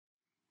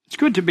It's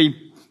good to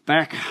be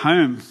back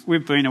home.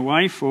 We've been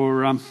away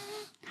for a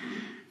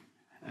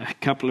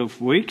couple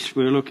of weeks.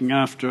 We're looking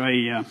after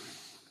a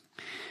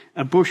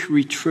bush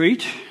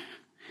retreat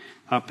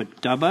up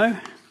at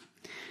Dubbo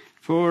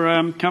for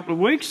a couple of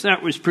weeks.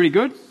 That was pretty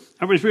good.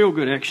 That was real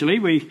good, actually.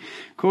 We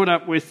caught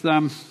up with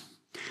our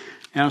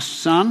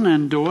son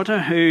and daughter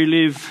who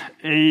live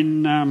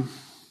in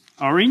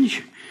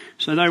Orange,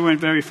 so they weren't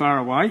very far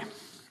away.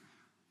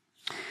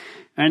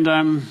 And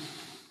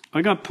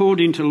I got pulled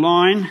into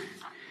line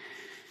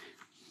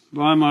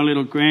by my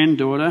little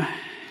granddaughter.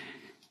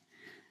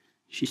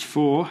 She's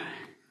 4.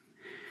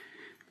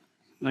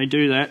 They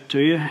do that to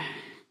you.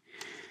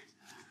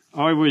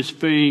 I was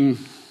being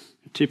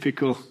a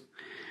typical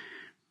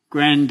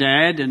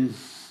granddad and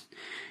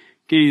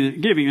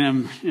giving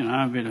them,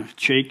 a bit of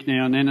cheek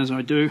now and then, as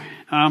I do.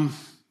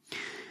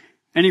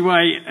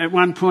 Anyway, at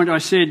one point I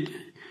said,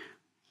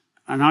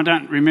 and I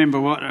don't remember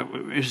what it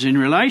was in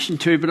relation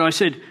to, but I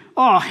said,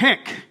 "Oh,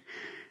 heck."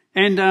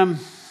 And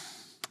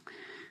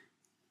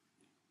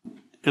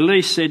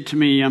Elise said to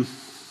me,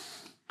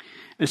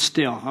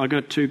 Estelle, I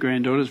got 2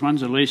 granddaughters,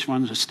 one's Elise,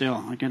 one's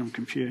Estelle, I get them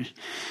confused.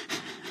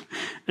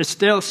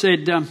 Estelle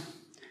said,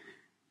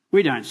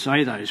 "We don't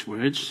say those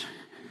words."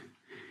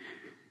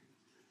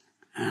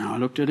 And I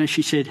looked at her,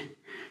 she said,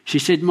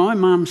 "My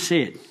mum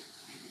said,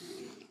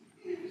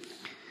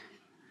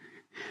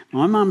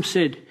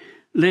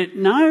 let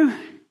no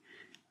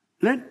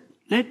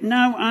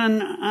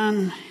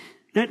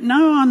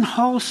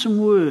unwholesome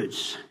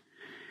words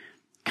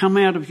come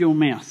out of your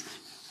mouth."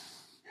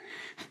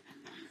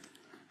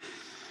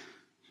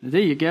 So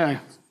there you go.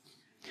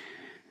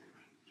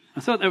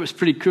 I thought that was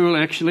pretty cool,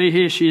 actually.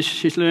 Here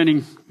she's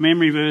learning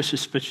memory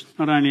verses, but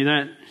not only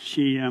that,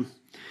 she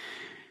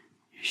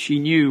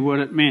knew what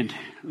it meant.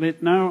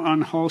 Let no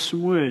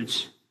unwholesome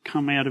words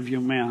come out of your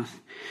mouth.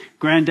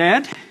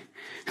 Granddad?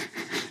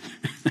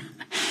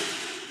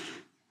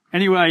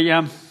 Anyway,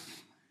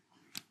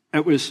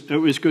 it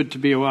was good to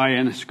be away,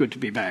 and it's good to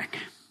be back.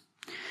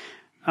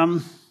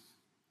 I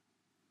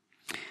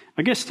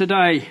guess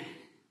today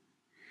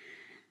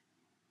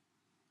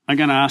I'm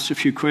going to ask a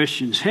few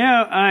questions.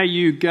 How are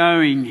you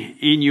going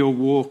in your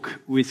walk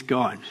with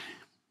God?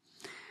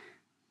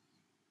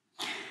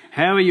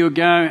 How are you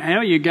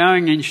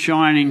going in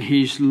shining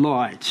His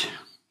light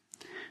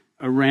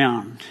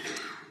around?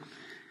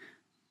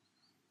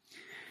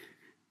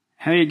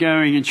 How are you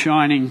going in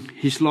shining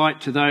His light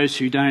to those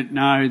who don't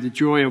know the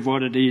joy of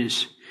what it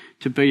is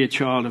to be a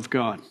child of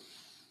God?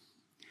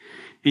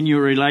 In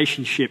your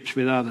relationships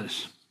with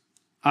others,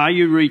 are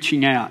you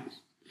reaching out?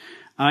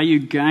 Are you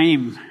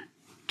game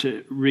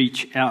to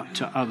reach out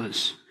to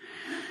others?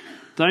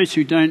 Those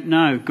who don't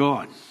know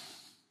God.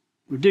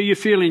 Do you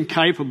feel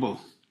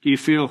incapable? Do you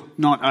feel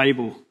not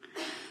able,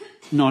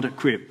 not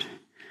equipped?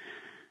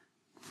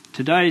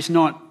 Today's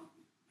not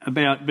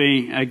about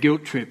being a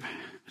guilt trip.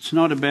 It's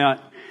not about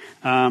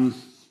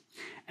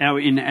our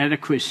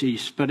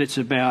inadequacies, but it's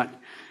about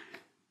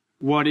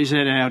what is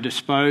at our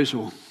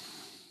disposal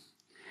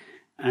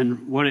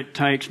and what it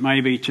takes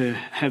maybe to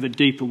have a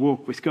deeper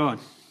walk with God.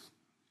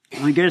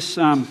 I guess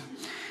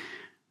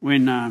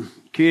when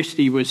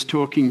Kirsty was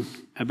talking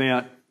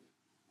about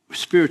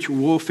spiritual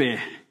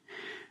warfare,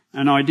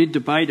 and I did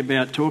debate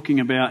about talking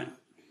about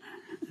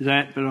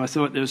that, but I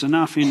thought there was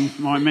enough in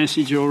my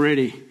message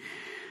already.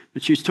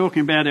 But she was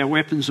talking about our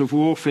weapons of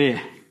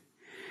warfare.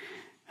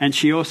 And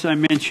she also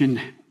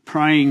mentioned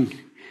praying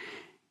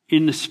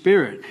in the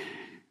Spirit.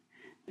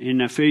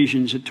 In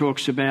Ephesians it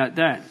talks about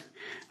that.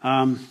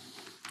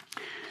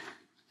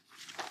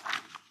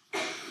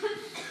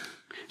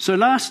 So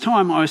last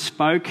time I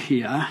spoke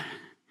here,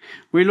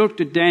 we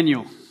looked at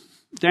Daniel.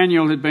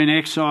 Daniel had been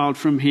exiled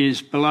from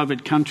his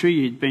beloved country.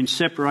 He'd been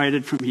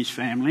separated from his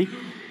family.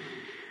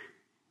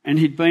 And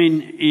he'd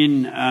been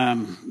in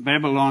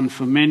Babylon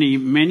for many,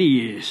 many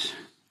years.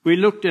 We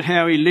looked at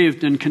how he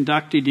lived and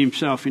conducted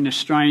himself in a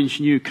strange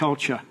new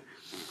culture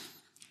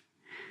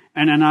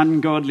and an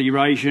ungodly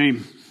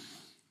regime.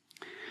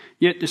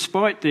 Yet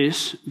despite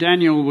this,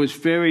 Daniel was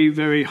very,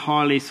 very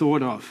highly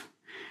thought of.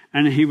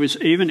 And he was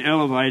even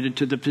elevated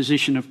to the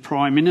position of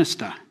Prime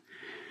Minister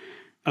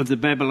of the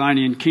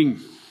Babylonian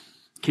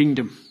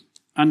kingdom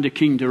under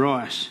King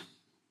Darius.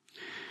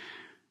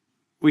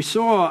 We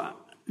saw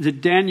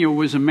that Daniel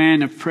was a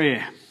man of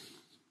prayer.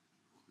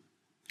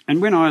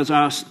 And when I was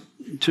asked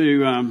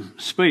to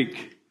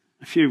speak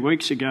a few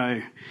weeks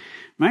ago,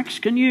 "Max,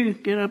 can you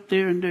get up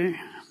there and do..."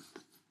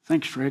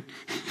 Thanks, Fred.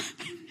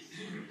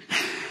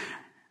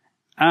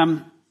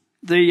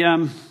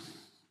 The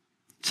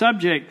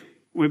subject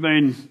we've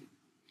been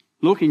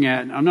looking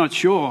at, I'm not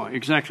sure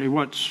exactly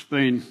what's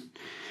been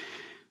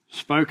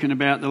spoken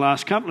about the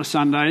last couple of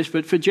Sundays,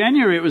 but for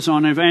January it was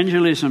on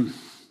evangelism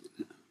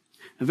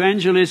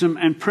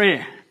and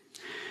prayer.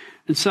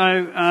 And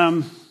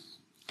so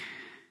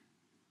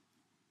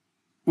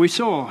we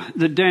saw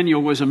that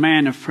Daniel was a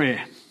man of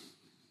prayer.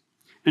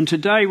 And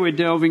today we're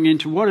delving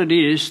into what it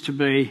is to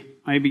be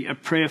maybe a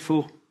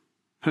prayerful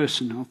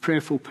person or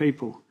prayerful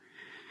people,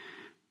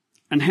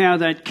 and how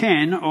that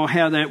can or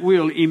how that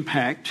will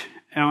impact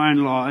our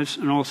own lives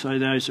and also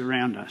those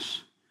around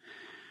us.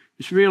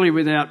 It's really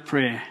without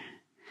prayer,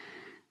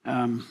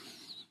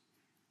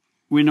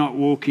 we're not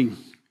walking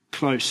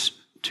close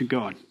to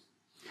God.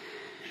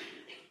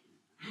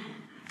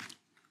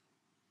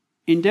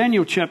 In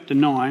Daniel chapter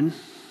 9,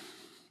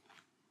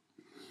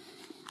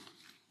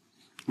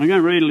 I'm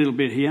going to read a little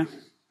bit here,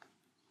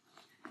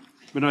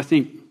 but I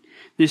think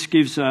this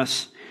gives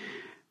us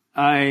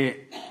a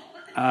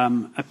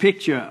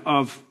picture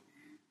of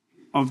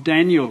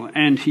Daniel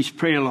and his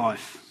prayer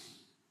life.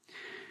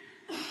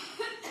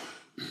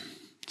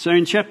 So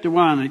in chapter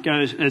 1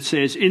 it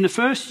says, "In the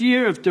first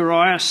year of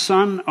Darius,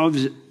 son of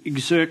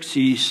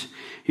Xerxes,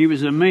 he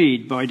was a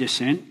Mede by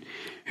descent,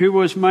 who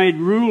was made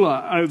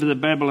ruler over the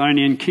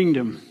Babylonian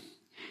kingdom.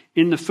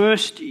 In the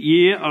first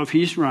year of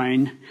his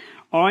reign,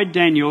 I,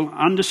 Daniel,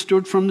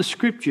 understood from the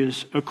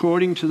scriptures,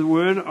 according to the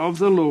word of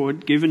the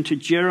Lord given to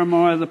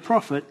Jeremiah the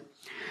prophet,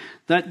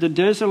 that the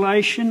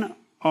desolation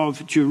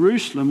of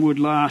Jerusalem would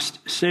last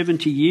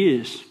 70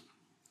 years.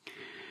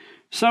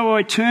 So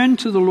I turned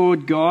to the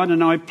Lord God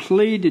and I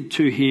pleaded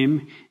to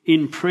him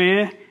in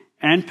prayer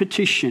and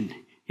petition,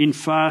 in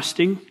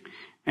fasting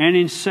and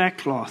in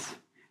sackcloth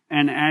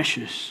and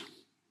ashes."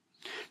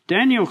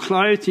 Daniel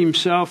clothed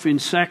himself in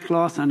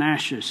sackcloth and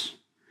ashes.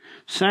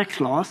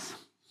 Sackcloth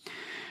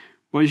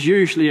was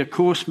usually a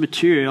coarse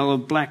material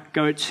of black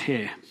goat's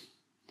hair.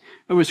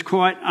 It was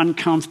quite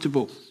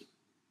uncomfortable.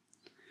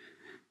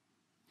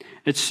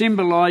 It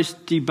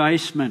symbolised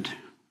debasement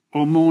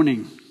or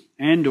mourning,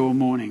 and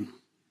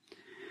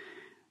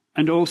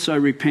also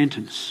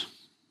repentance.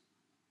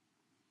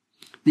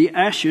 The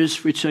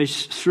ashes which they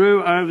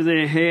threw over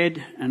their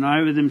head and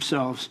over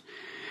themselves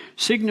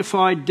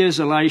signified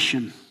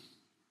desolation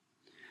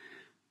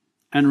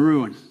and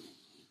ruin.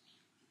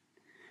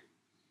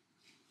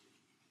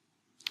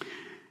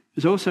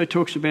 It also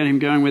talks about him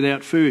going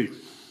without food.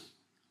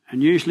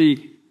 And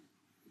usually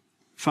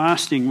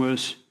fasting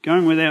was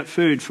going without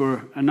food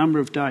for a number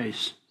of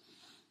days.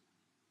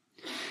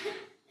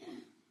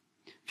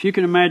 If you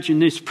can imagine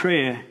this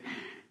prayer,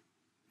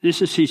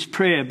 this is his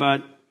prayer,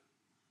 but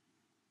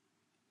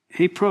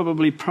he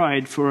probably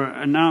prayed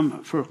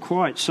for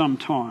quite some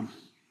time.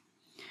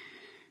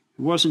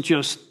 It wasn't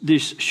just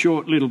this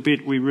short little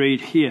bit we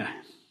read here.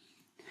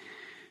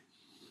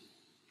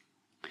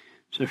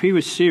 So he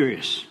was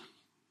serious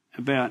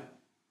about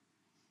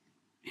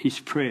his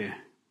prayer.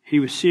 He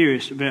was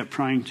serious about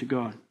praying to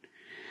God.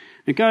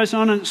 It goes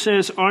on and it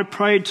says, "I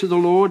prayed to the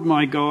Lord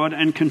my God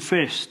and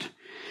confessed,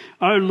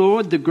 O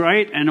Lord, the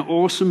great and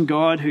awesome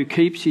God who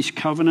keeps his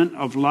covenant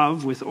of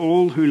love with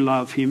all who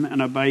love him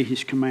and obey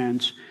his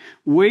commands.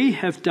 We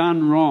have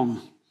done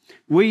wrong.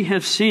 We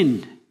have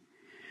sinned.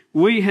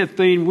 We have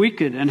been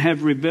wicked and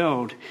have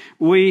rebelled.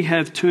 We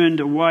have turned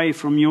away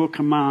from your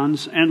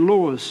commands and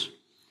laws.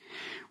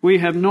 We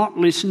have not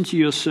listened to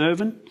your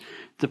servant,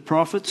 the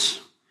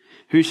prophets,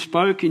 who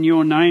spoke in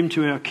your name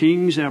to our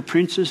kings, our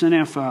princes and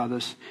our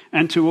fathers,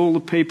 and to all the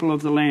people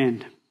of the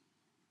land.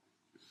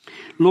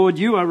 Lord,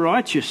 you are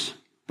righteous,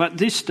 but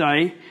this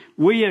day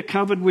we are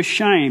covered with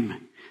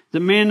shame, the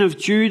men of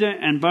Judah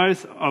and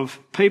both of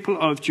people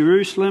of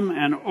Jerusalem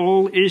and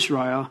all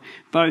Israel,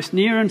 both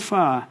near and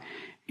far,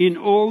 in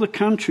all the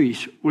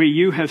countries where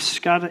you have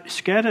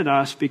scattered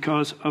us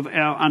because of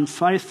our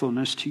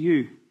unfaithfulness to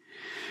you.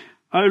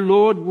 O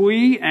Lord,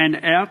 we and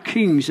our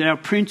kings, our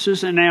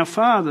princes and our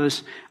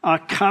fathers are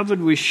covered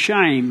with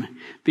shame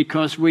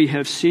because we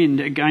have sinned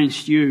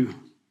against you.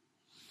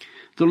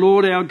 The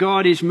Lord our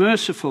God is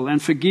merciful and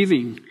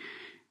forgiving,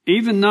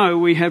 even though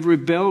we have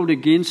rebelled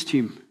against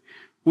him.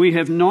 We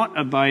have not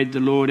obeyed the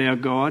Lord our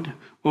God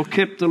or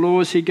kept the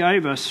laws he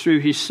gave us through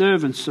his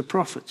servants, the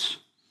prophets.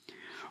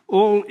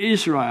 All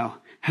Israel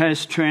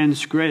has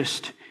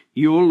transgressed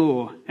your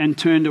law and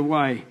turned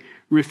away,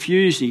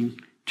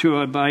 refusing to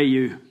obey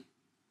you.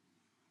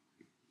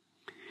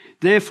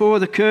 Therefore,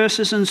 the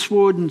curses and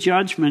sworn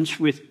judgments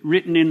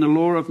written in the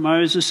law of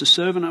Moses, the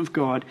servant of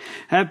God,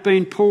 have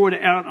been poured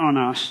out on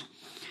us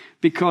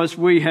because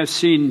we have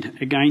sinned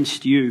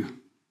against you.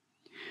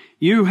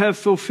 You have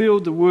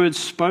fulfilled the words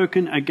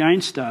spoken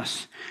against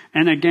us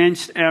and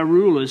against our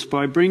rulers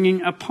by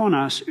bringing upon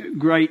us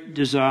great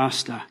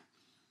disaster.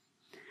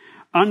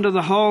 Under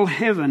the whole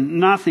heaven,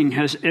 nothing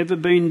has ever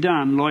been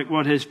done like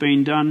what has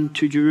been done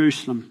to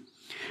Jerusalem.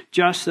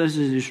 Just as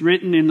it is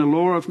written in the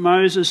law of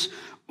Moses,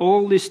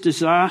 all this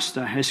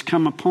disaster has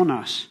come upon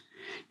us,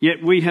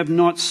 yet we have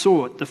not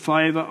sought the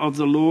favour of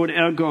the Lord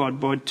our God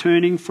by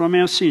turning from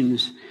our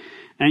sins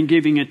and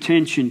giving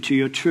attention to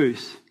your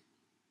truth.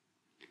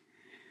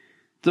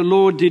 The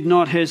Lord did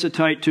not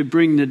hesitate to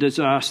bring the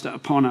disaster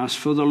upon us,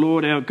 for the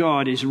Lord our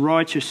God is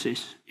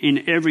righteous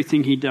in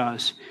everything he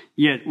does,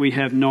 yet we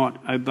have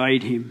not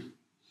obeyed him."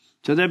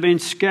 So they've been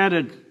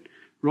scattered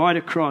right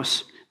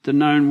across the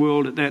known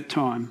world at that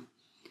time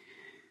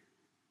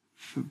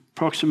for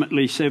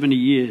approximately 70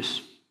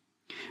 years.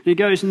 He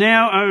goes,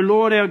 "Now, O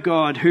Lord our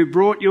God, who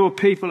brought your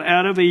people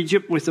out of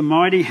Egypt with a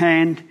mighty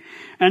hand,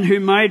 and who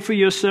made for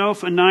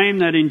yourself a name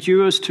that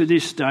endures to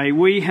this day,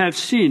 we have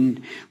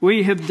sinned.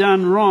 We have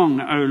done wrong,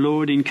 O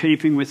Lord, in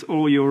keeping with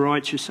all your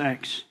righteous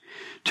acts.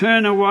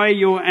 Turn away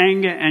your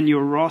anger and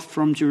your wrath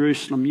from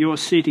Jerusalem, your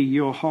city,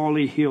 your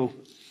holy hill.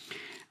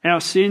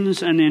 Our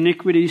sins and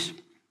iniquities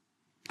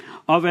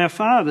of our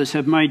fathers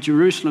have made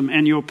Jerusalem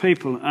and your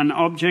people an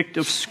object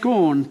of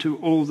scorn to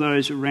all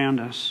those around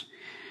us.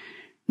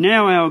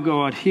 Now, our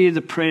God, hear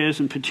the prayers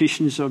and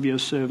petitions of your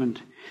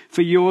servant.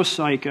 For your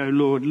sake, O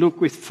Lord,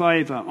 look with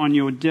favour on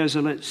your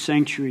desolate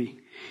sanctuary.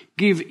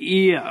 Give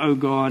ear, O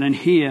God, and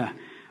hear.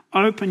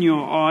 Open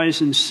your eyes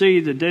and see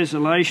the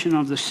desolation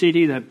of the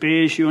city that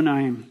bears your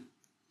name.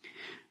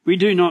 We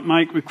do not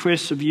make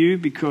requests of you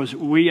because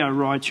we are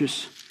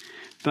righteous,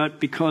 but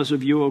because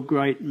of your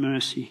great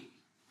mercy.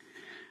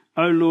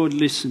 O Lord,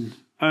 listen.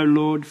 O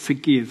Lord,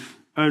 forgive.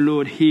 O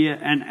Lord, hear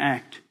and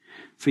act.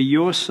 For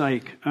your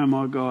sake, O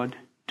my God,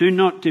 do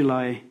not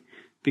delay,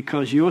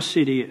 because your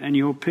city and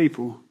your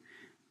people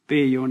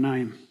bear your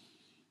name."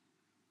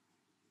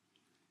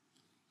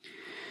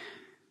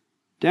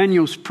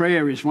 Daniel's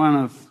prayer is one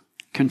of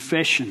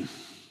confession.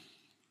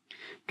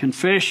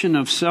 Confession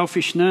of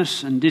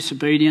selfishness and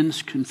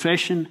disobedience.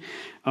 Confession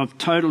of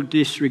total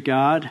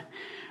disregard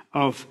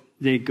of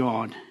their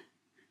God.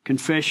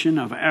 Confession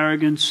of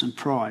arrogance and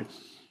pride.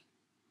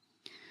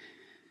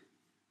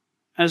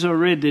 As I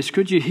read this,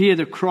 could you hear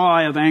the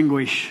cry of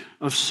anguish,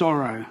 of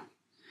sorrow,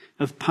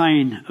 of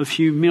pain, of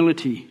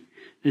humility,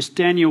 as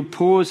Daniel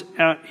pours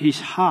out his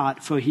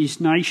heart for his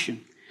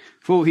nation,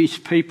 for his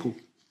people?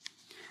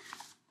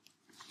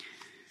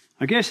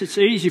 I guess it's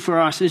easy for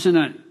us, isn't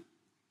it,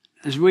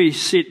 as we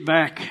sit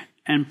back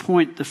and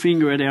point the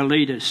finger at our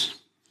leaders.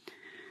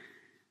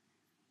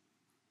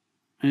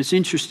 And it's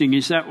interesting,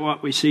 is that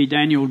what we see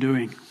Daniel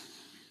doing?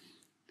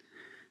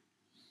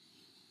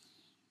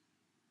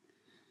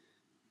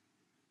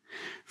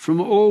 From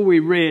all we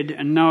read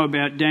and know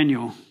about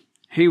Daniel,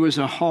 he was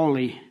a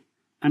holy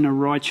and a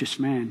righteous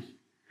man.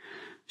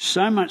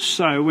 So much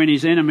so when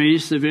his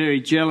enemies, the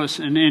very jealous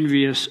and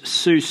envious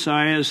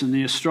soothsayers and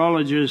the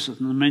astrologers and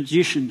the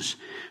magicians,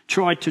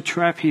 tried to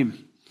trap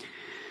him.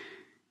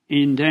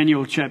 In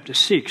Daniel chapter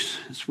 6,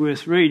 it's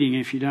worth reading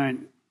if you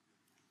don't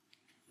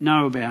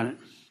know about it.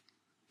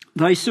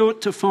 They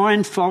sought to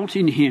find fault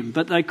in him,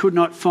 but they could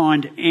not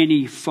find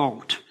any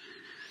fault.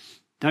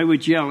 They were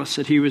jealous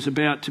that he was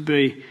about to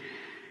be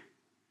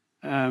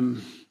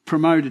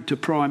promoted to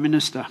prime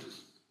minister.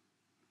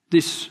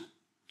 This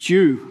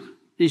Jew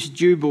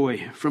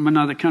boy from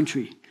another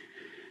country.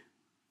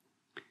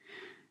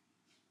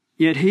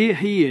 Yet here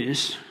he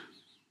is,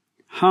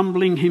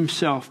 humbling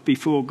himself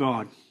before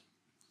God,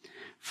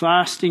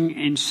 fasting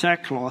in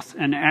sackcloth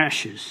and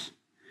ashes,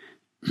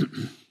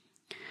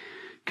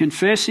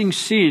 confessing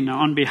sin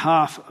on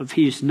behalf of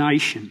his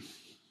nation.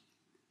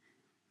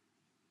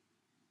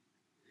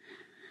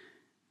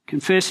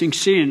 Confessing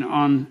sin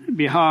on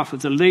behalf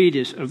of the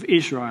leaders of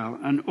Israel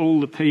and all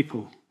the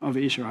people of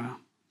Israel.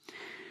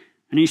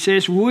 And he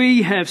says,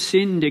 "We have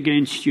sinned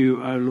against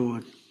you, O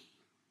Lord."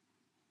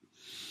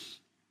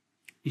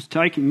 He's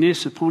taking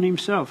this upon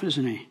himself,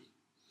 isn't he?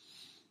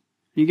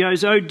 He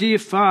goes, "Oh dear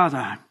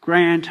Father,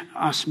 grant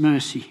us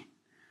mercy."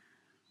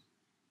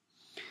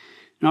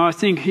 Now I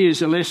think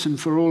here's a lesson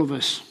for all of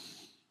us.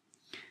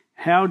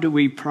 How do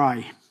we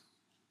pray?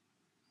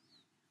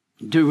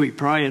 Do we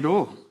pray at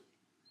all?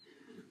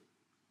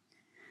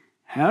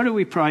 How do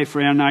we pray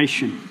for our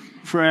nation,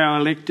 for our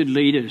elected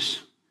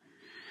leaders,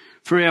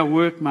 for our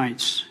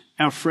workmates,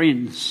 our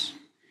friends,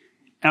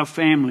 our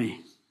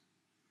family?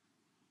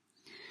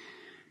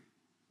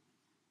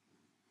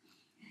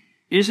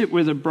 Is it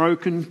with a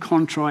broken,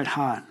 contrite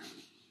heart?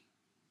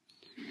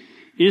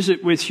 Is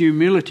it with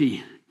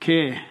humility,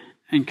 care,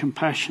 and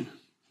compassion?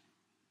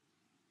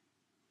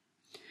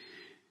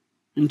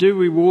 And do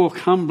we walk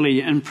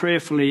humbly and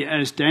prayerfully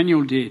as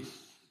Daniel did?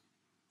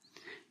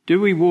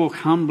 Do we walk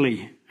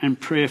humbly and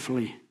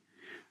prayerfully,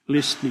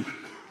 listening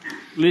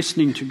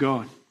to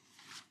God?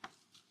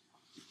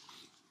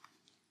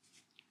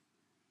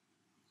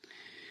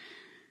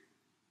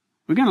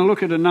 We're going to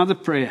look at another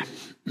prayer.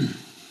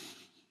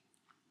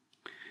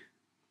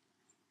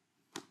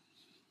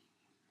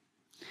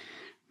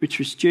 Which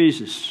was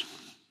Jesus.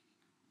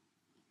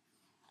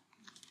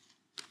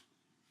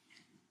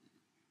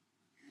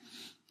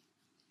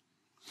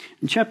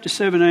 In chapter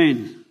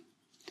 17,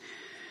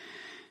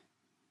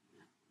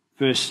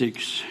 verse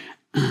 6,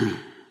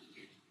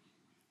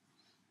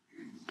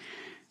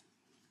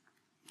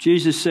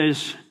 Jesus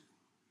says,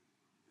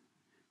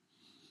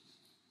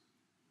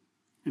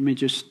 let me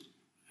just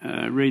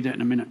read that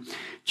in a minute.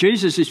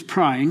 Jesus is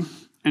praying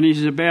and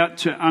he's about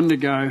to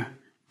undergo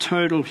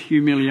total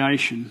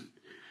humiliation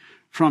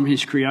from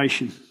his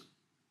creation.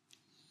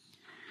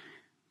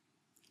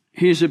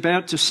 He is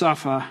about to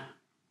suffer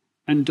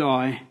and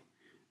die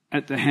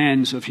at the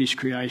hands of his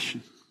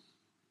creation.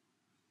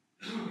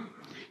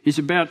 He's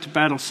about to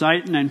battle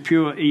Satan and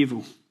pure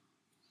evil.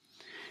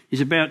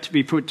 He's about to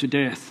be put to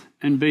death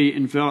and be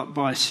enveloped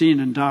by sin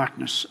and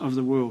darkness of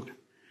the world.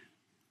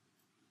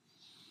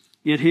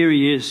 Yet here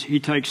he is. He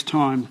takes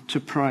time to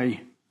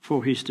pray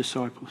for his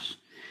disciples.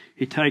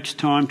 He takes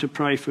time to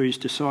pray for his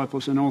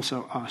disciples and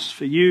also us,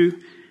 for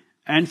you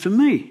and for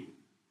me.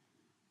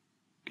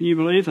 Can you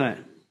believe that?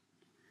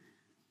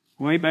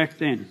 Way back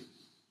then,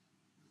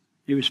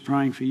 he was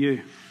praying for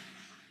you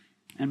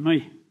and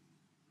me.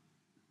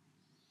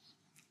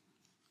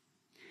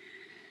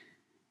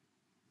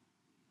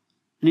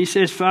 And he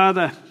says,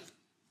 Father,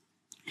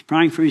 he's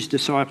praying for his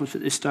disciples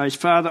at this stage,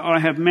 Father, I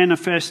have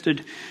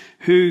manifested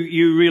who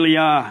you really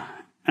are,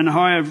 and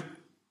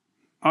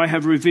I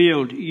have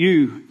revealed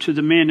you to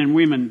the men and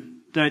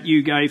women that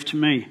you gave to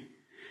me.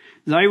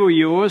 They were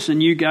yours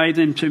and you gave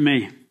them to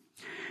me.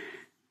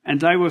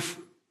 And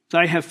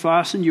they have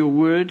fastened your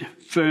word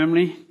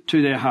firmly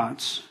to their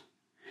hearts.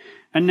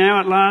 And now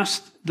at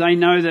last they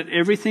know that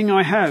everything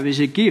I have is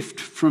a gift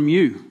from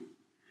you.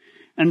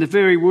 And the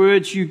very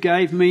words you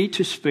gave me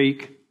to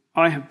speak,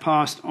 I have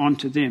passed on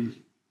to them.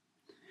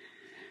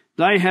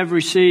 They have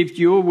received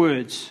your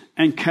words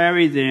and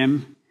carry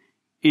them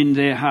in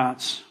their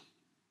hearts.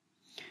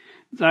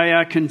 They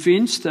are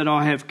convinced that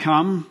I have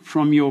come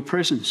from your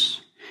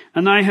presence,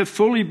 and they have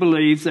fully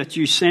believed that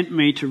you sent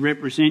me to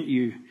represent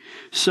you.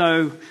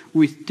 So,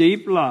 with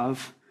deep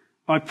love,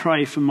 I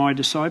pray for my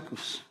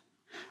disciples.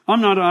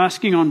 I'm not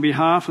asking on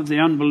behalf of the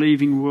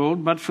unbelieving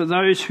world, but for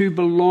those who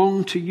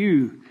belong to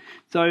you,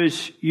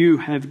 those you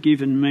have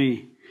given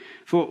me.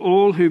 For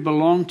all who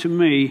belong to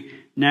me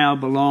now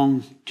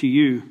belong to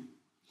you.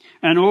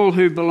 And all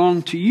who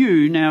belong to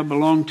you now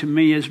belong to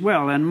me as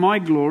well, and my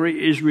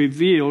glory is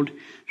revealed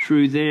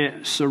through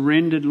their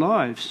surrendered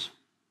lives.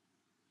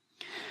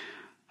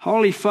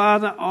 Holy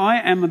Father, I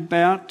am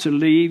about to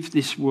leave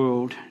this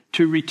world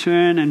to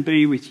return and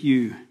be with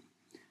you.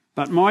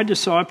 But my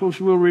disciples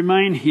will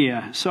remain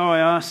here, so I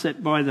ask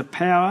that by the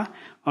power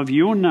of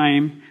your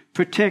name,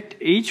 protect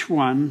each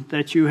one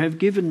that you have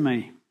given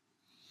me.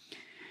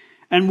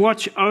 And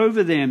watch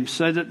over them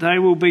so that they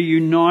will be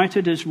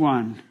united as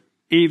one,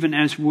 even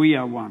as we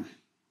are one.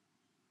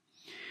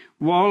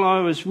 While I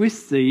was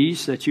with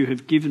these that you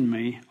have given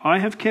me, I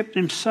have kept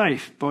them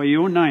safe by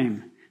your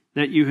name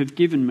that you have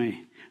given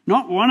me.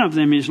 Not one of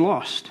them is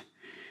lost,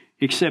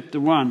 except the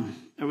one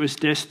that was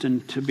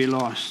destined to be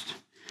lost,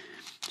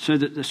 so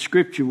that the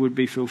scripture would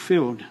be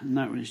fulfilled, and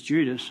that was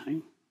Judas.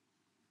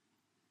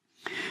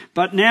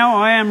 But now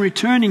I am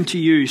returning to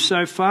you,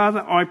 so Father,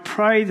 I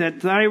pray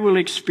that they will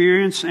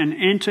experience and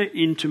enter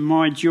into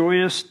my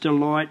joyous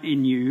delight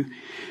in you,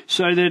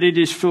 so that it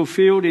is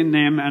fulfilled in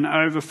them and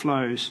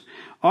overflows.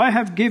 I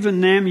have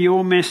given them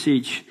your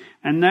message,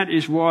 and that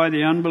is why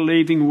the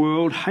unbelieving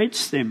world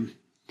hates them.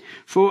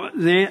 For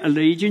their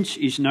allegiance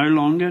is no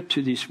longer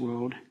to this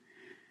world,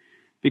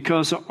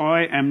 because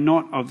I am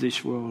not of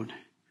this world.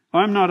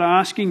 I am not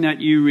asking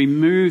that you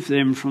remove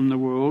them from the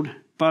world,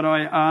 but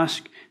I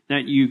ask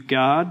that you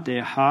guard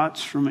their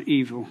hearts from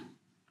evil.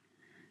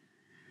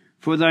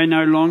 For they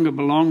no longer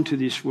belong to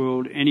this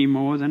world any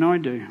more than I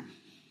do.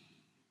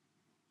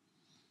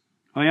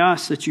 I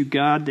ask that you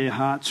guard their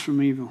hearts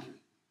from evil.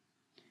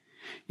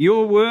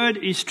 Your word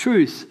is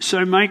truth,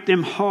 so make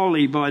them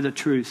holy by the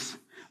truth.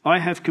 I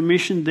have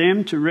commissioned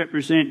them to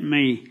represent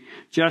me,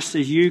 just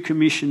as you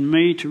commissioned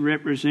me to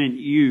represent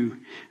you.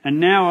 And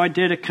now I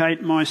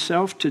dedicate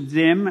myself to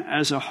them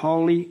as a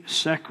holy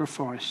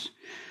sacrifice,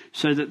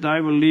 so that they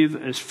will live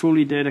as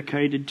fully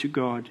dedicated to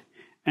God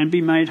and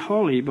be made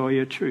holy by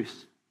your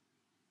truth.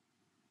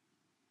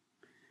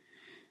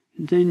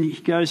 And then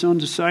he goes on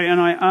to say,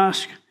 and I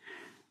ask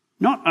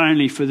not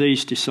only for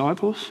these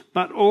disciples,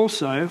 but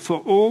also for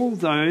all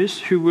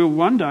those who will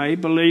one day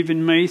believe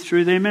in me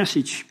through their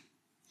message.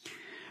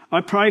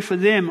 I pray for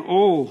them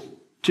all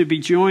to be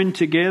joined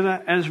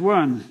together as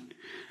one.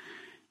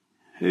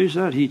 Who's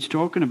that he's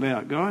talking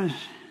about, guys?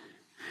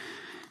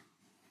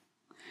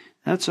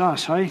 That's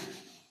us, hey?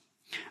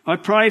 I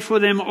pray for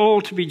them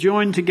all to be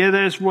joined together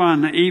as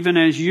one, even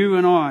as you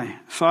and I,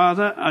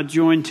 Father, are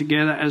joined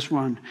together as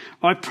one.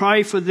 I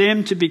pray for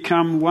them to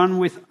become one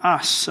with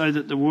us so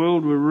that the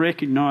world will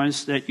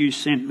recognize that you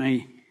sent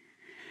me.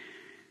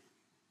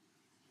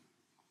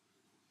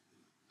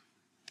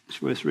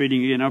 It's worth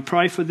reading again. I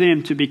pray for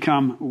them to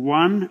become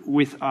one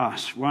with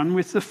us, one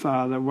with the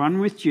Father, one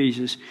with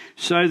Jesus,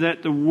 so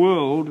that the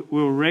world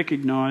will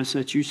recognize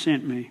that you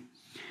sent me.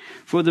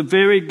 For the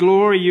very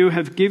glory you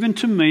have given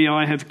to me,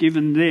 I have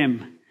given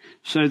them,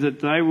 so that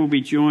they will be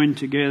joined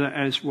together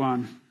as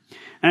one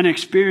and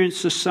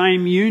experience the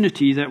same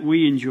unity that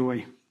we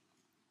enjoy.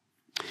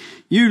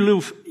 You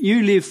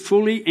live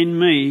fully in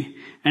me,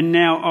 and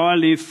now I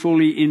live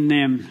fully in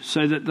them,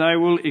 so that they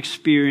will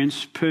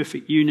experience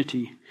perfect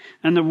unity.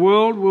 And the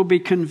world will be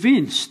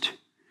convinced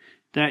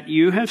that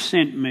you have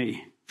sent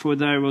me, for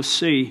they will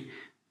see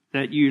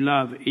that you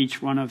love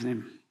each one of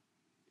them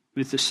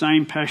with the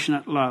same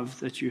passionate love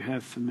that you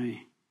have for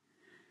me.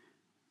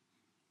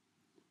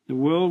 The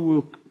world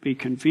will be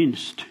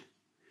convinced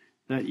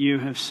that you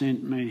have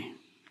sent me.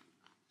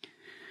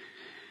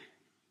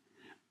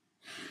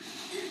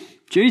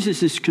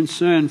 Jesus is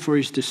concerned for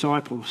his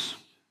disciples,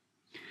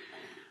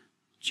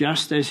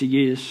 just as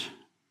he is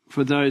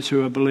for those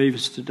who are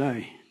believers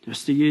today,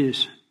 just as he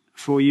is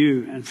for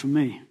you and for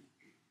me.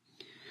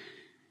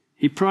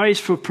 He prays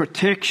for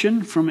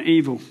protection from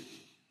evil.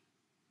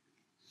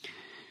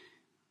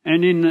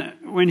 And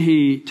when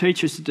he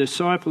teaches the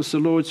disciples the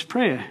Lord's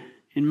Prayer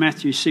in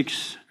Matthew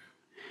 6,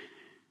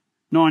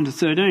 9 to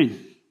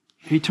 13,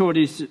 he taught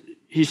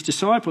his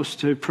disciples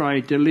to pray,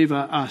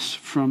 "Deliver us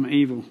from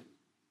evil."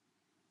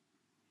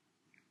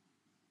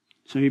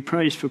 So he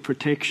prays for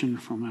protection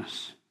from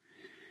us.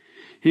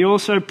 He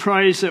also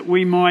prays that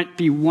we might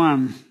be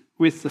one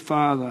with the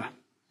Father,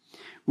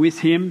 with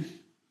him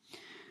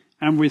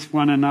and with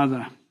one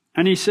another.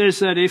 And he says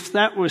that if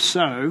that were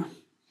so,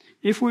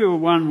 if we were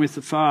one with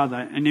the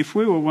Father and if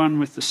we were one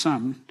with the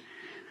Son,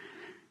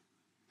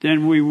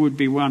 then we would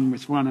be one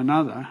with one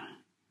another,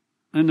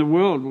 and the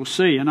world will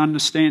see and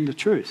understand the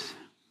truth.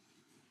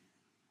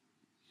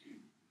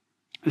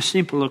 A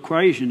simple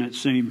equation, it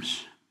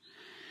seems.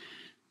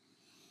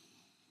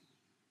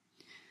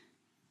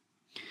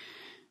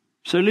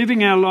 So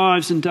living our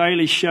lives and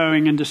daily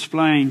showing and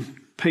displaying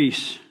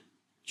peace,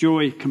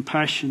 joy,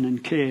 compassion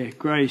and care,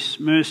 grace,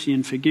 mercy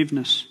and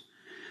forgiveness,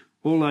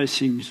 all those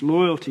things,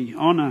 loyalty,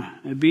 honour,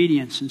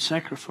 obedience and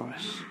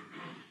sacrifice.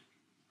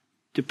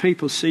 Do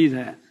people see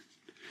that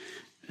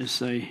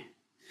as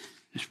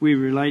we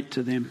relate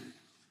to them?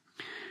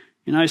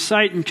 You know,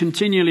 Satan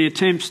continually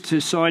attempts to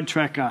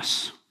sidetrack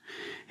us.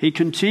 He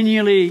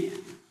continually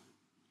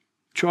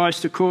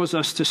tries to cause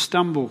us to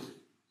stumble,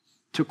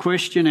 to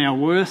question our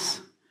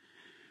worth,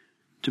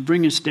 to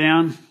bring us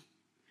down.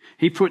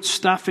 He puts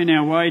stuff in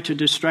our way to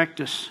distract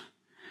us.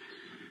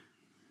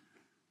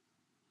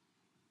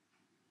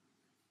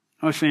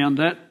 I found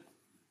that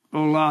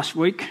all last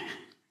week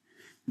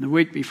and the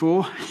week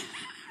before.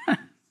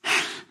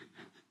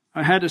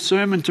 I had a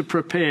sermon to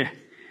prepare.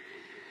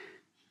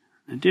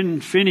 I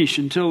didn't finish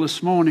until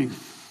this morning.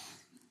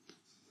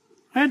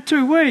 I had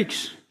 2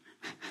 weeks.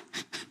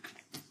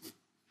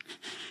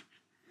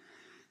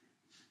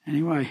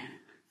 Anyway,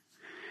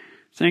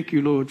 thank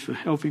you, Lord, for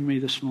helping me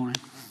this morning.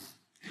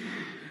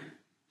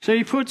 So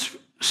he puts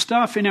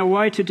stuff in our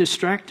way to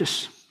distract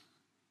us.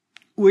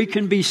 We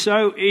can be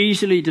so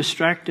easily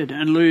distracted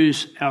and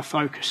lose our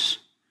focus.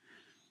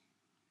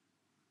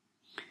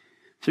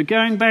 So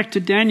going back to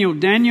Daniel,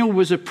 Daniel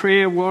was a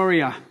prayer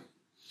warrior.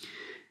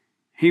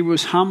 He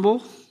was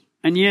humble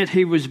and yet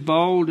he was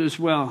bold as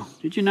well.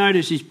 Did you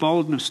notice his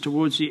boldness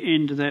towards the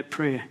end of that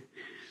prayer?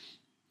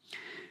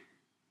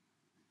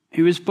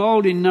 He was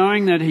bold in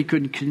knowing that he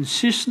could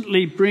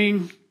consistently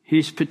bring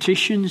his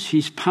petitions,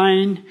 his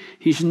pain,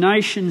 his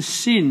nation's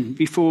sin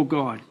before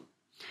God.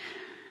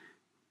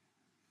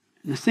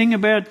 The thing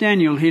about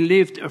Daniel, he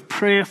lived a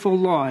prayerful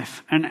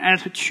life, an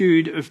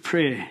attitude of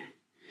prayer.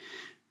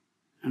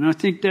 And I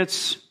think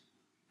that's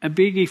a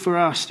biggie for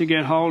us to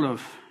get hold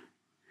of.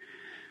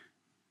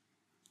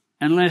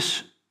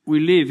 Unless we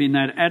live in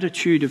that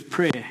attitude of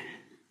prayer,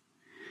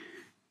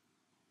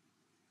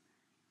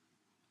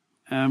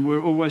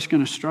 we're always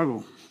going to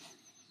struggle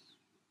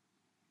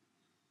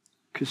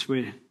because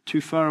we're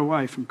too far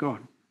away from God.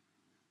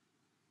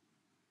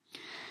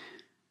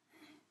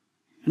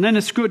 And then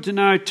it's good to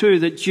know too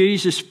that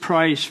Jesus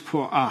prays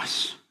for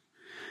us,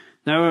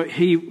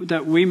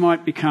 that we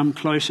might become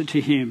closer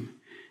to him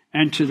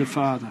and to the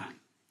Father.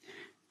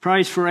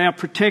 Prays for our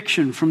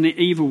protection from the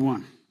evil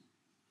one.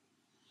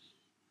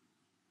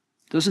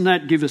 Doesn't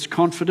that give us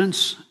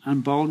confidence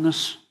and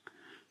boldness?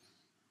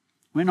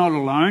 We're not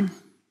alone.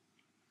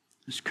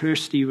 As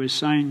Kirsty was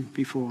saying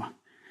before,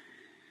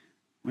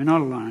 we're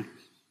not alone.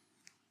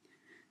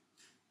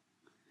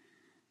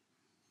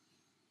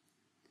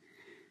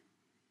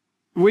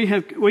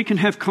 We can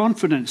have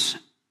confidence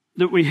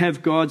that we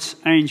have God's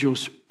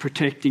angels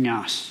protecting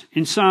us.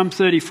 In Psalm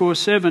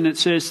 34:7 it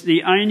says,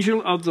 "The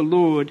angel of the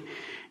Lord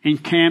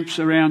encamps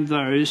around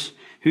those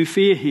who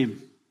fear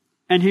him,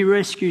 and he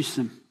rescues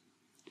them."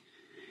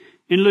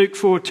 In Luke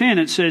 4:10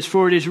 it says,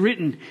 "For it is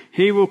written,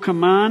 he will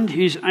command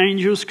his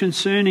angels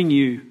concerning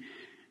you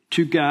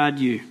to guard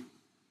you."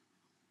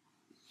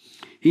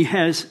 He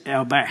has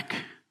our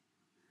back.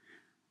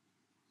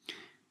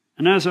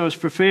 And as I was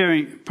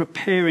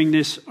preparing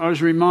this, I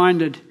was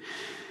reminded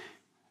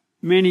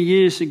many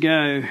years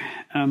ago,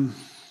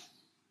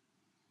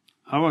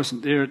 I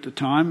wasn't there at the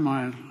time,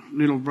 my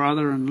little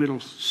brother and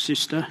little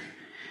sister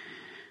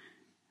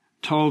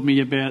told me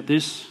about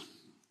this.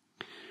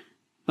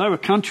 They were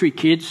country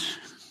kids,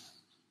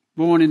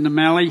 born in the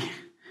Mallee,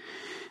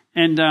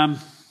 and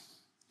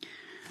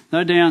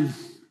they're down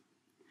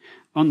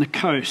on the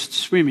coast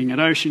swimming at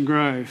Ocean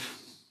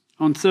Grove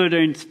on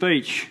 13th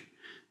Beach.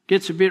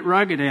 Gets a bit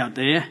rugged out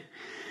there.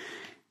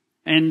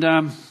 And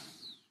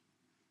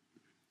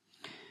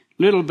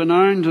little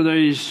beknown to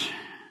these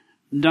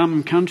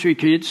dumb country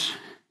kids,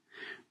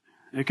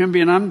 there can be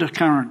an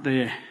undercurrent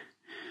there.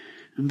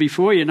 And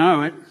before you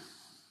know it,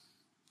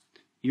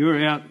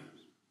 you're out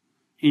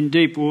in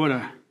deep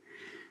water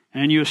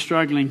and you're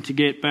struggling to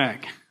get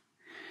back.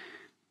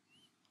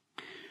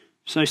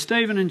 So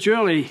Stephen and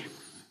Julie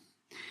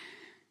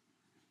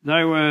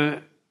They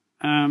were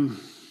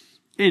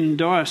in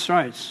dire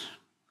straits.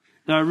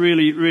 They were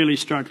really, really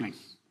struggling.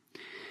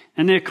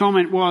 And their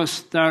comment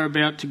was they were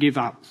about to give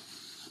up.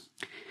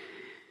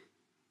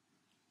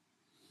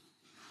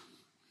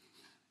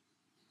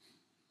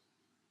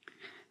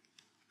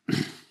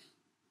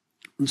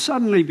 And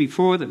suddenly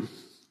before them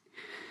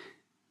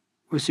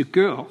was a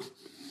girl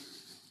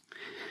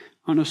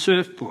on a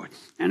surfboard.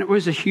 And it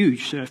was a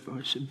huge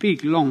surfboard. It's a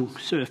big, long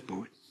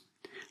surfboard.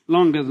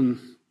 Longer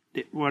than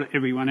what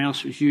everyone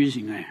else was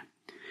using there.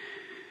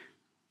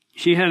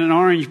 She had an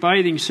orange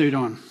bathing suit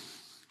on.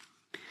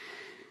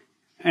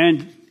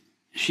 And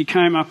she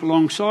came up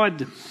alongside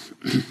them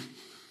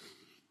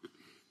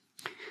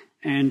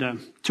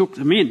and took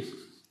them in.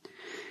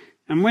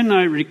 And when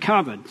they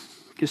recovered,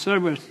 because they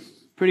were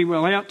pretty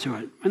well out to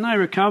it, when they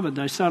recovered,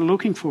 they started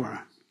looking for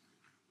her.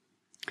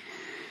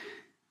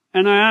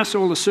 And they asked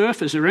all the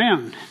surfers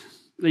around,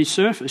 these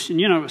surfers,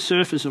 and you know what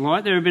surfers are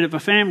like, they're a bit of a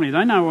family,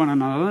 they know one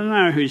another, they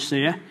know who's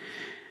there.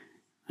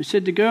 They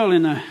said the girl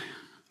in the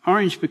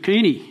orange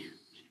bikini,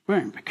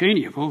 wearing a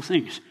bikini of all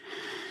things,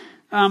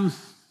 and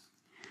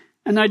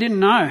they didn't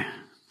know,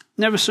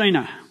 never seen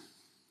her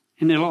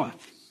in their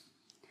life.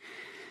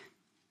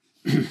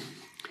 And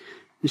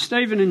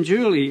Stephen and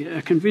Julie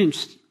are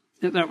convinced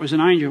that that was an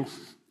angel.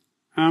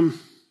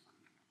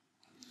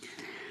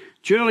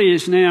 Julie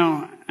is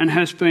now and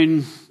has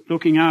been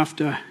looking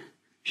after,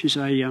 she's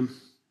a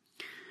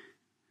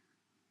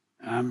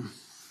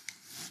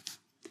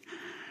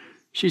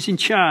she's in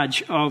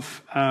charge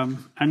of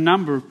a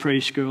number of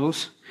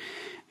preschools,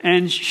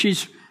 and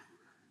she's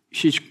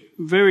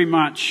very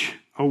much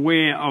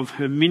aware of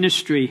her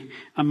ministry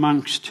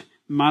amongst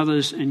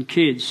mothers and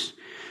kids.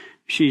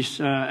 She's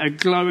a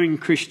glowing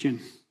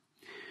Christian.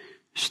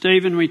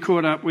 Stephen, we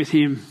caught up with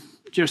him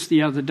just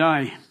the other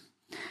day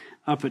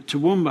up at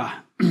Toowoomba.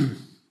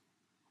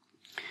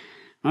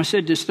 I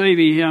said to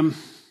Stevie,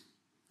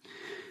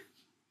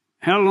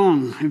 how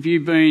long have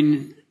you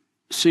been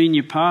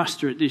senior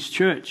pastor at this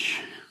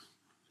church?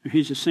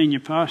 He's a senior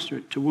pastor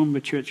at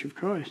Toowoomba Church of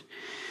Christ.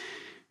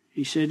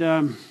 He said,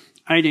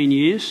 18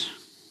 years.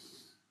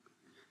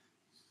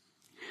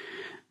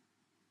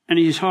 And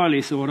he's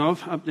highly thought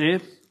of up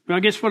there. But I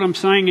guess what I'm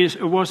saying is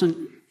it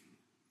wasn't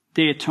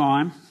their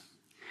time.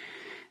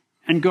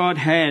 And God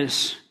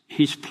has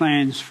his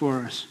plans for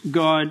us.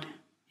 God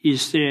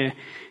is there.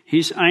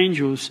 His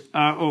angels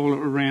are all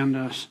around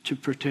us to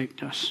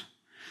protect us.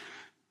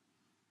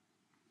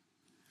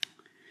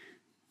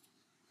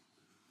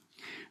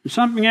 And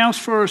something else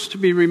for us to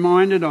be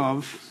reminded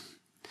of.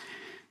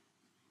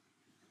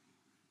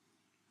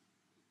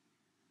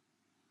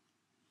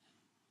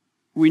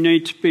 We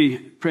need to be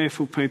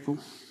prayerful people.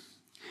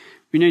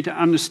 We need to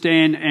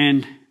understand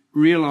and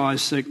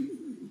realise that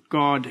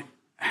God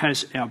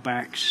has our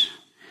backs,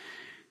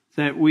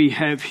 that we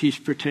have his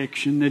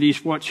protection, that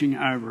he's watching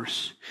over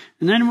us.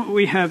 And then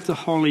we have the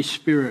Holy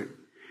Spirit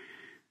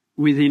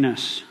within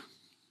us.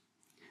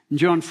 And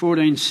John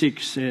 14:6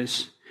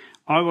 says,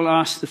 I will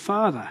ask the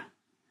Father,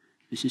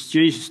 this is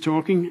Jesus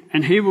talking,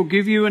 and he will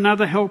give you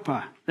another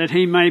helper, that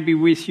he may be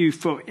with you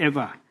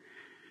forever.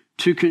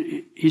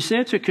 He's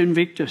there to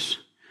convict us,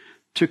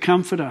 to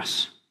comfort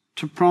us,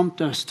 to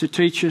prompt us, to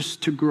teach us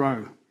to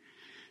grow,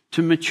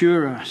 to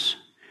mature us,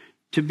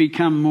 to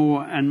become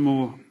more and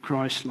more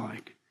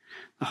Christ-like.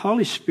 The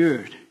Holy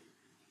Spirit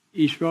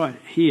is right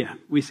here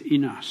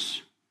within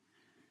us.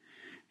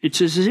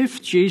 It's as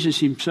if Jesus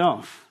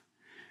himself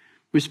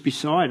was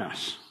beside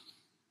us.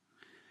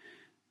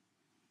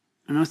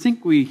 And I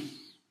think we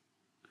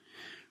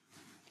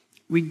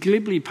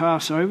glibly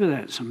pass over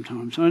that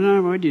sometimes. I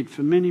know I did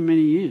for many,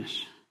 many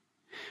years.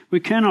 We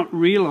cannot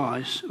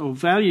realise or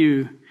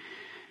value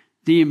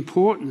the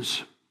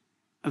importance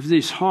of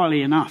this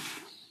highly enough.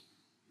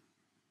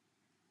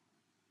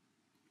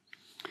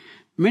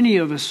 Many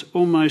of us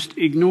almost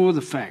ignore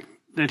the fact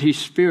that his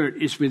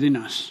Spirit is within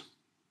us.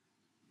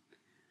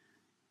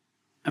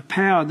 A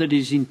power that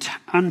is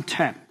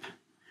untapped.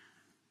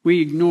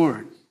 We ignore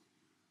it.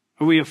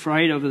 Are we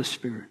afraid of the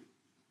Spirit?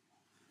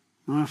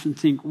 I often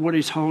think, what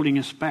is holding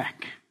us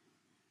back?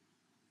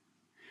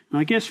 And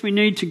I guess we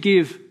need to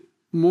give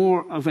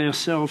more of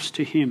ourselves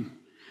to him.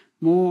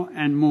 More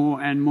and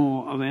more and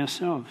more of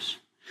ourselves.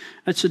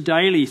 It's a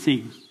daily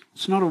thing.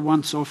 It's not a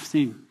once-off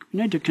thing.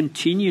 We need to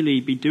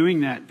continually be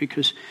doing that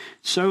because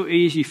it's so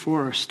easy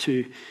for us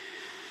to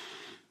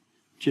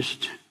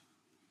just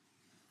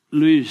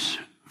lose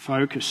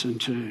focus and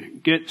to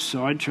get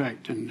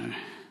sidetracked and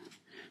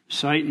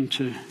Satan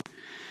to,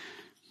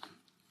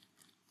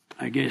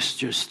 I guess,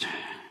 just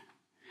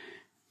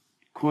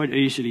quite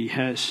easily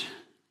has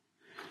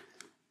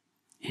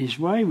his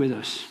way with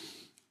us.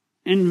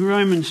 In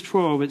Romans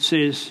 12 it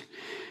says,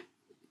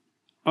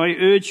 I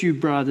urge you,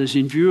 brothers,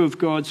 in view of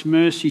God's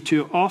mercy,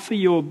 to offer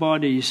your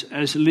bodies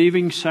as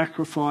living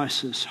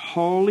sacrifices,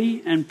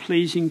 holy and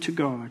pleasing to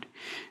God.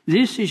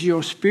 This is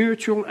your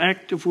spiritual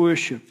act of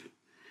worship.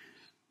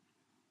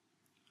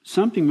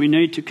 Something we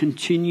need to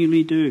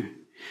continually do.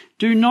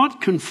 Do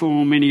not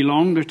conform any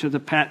longer to the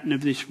pattern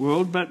of this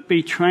world, but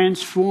be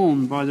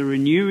transformed by the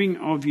renewing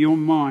of your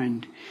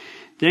mind.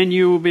 Then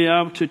you will be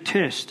able to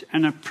test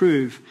and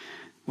approve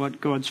what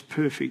God's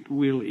perfect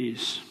will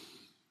is.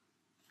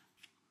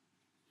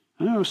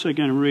 I'm also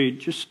going to read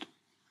just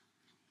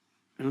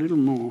a little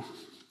more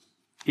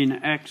in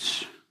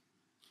Acts.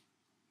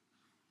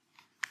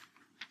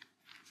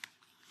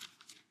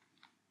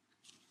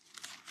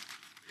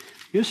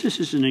 I guess this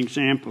is an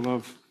example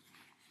of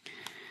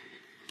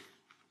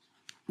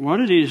what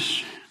it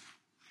is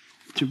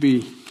to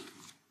be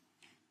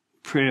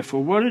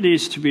prayerful, what it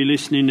is to be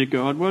listening to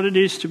God, what it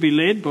is to be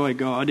led by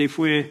God if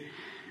we're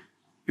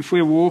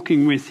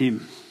walking with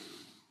Him.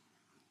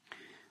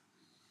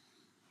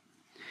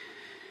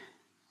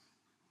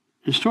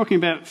 It's talking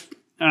about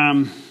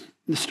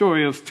the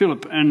story of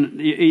Philip and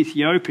the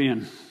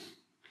Ethiopian.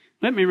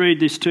 Let me read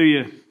this to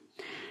you.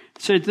 It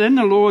said, "Then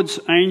the Lord's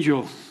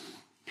angel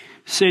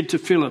said to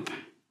Philip,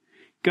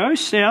 'Go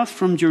south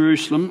from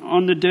Jerusalem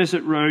on the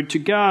desert road to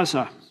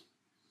Gaza.'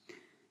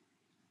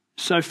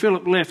 So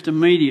Philip left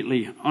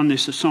immediately on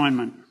this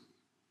assignment.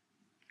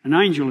 An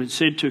angel had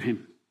said to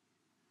him.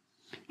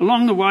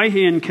 Along the way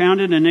he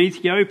encountered an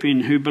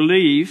Ethiopian who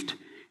believed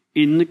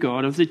in the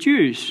God of the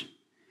Jews.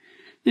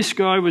 This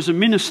guy was a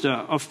minister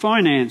of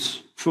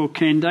finance for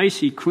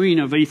Candace, Queen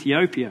of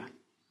Ethiopia.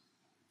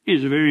 He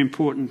was a very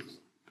important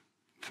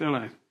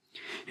fellow.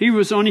 He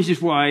was on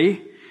his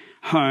way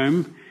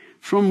home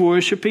from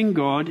worshipping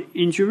God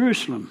in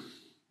Jerusalem.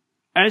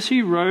 As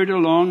he rode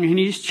along in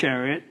his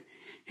chariot,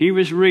 he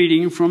was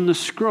reading from the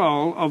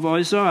scroll of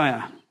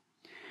Isaiah.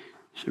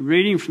 So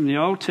reading from the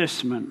Old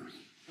Testament.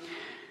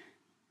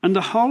 And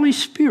the Holy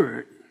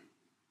Spirit,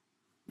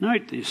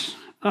 note this,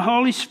 the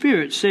Holy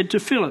Spirit said to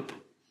Philip,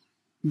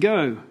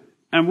 'Go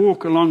and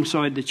walk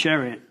alongside the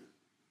chariot.'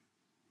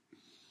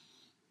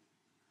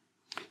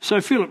 So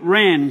Philip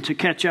ran to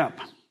catch up.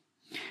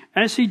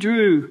 As he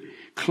drew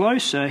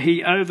closer,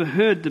 he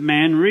overheard the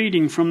man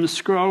reading from the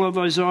scroll of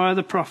Isaiah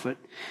the prophet.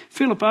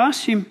 Philip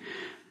asked him,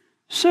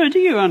 'Sir, do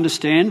you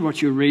understand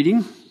what you're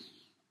reading?'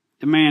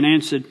 The man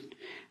answered,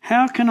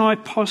 'How can I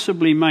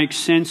possibly make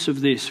sense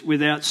of this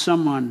without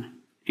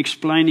someone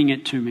explaining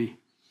it to me?'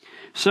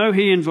 So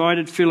he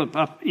invited Philip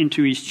up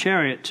into his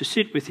chariot to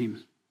sit with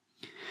him.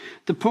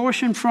 The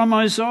portion from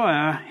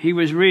Isaiah he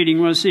was reading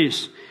was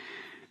this,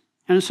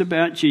 and it's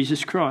about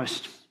Jesus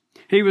Christ.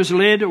 He was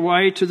led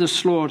away to the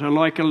slaughter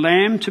like a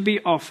lamb to be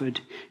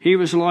offered. He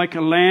was like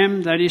a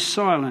lamb that is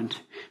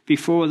silent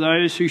before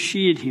those who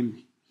sheared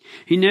him.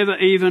 He never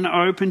even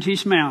opened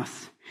his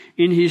mouth.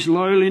 In his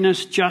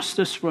lowliness,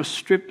 justice was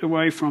stripped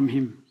away from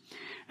him.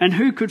 And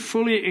who could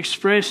fully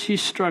express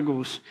his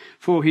struggles?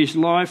 For his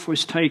life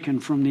was taken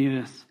from the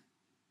earth."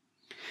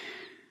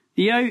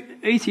 The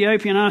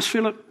Ethiopian asked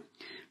Philip,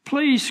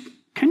 "Please,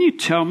 can you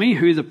tell me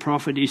who the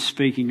prophet is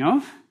speaking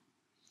of?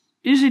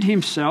 Is it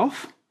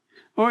himself,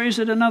 or is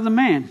it another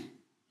man?"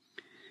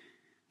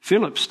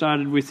 Philip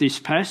started with this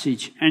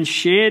passage and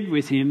shared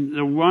with him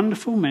the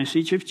wonderful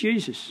message of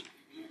Jesus.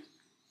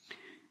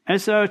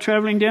 As they were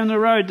travelling down the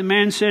road, the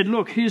man said,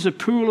 "Look, here's a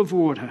pool of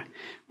water.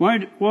 Why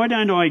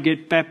don't I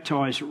get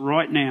baptised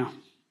right now?"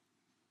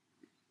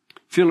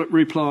 Philip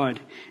replied,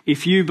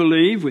 "If you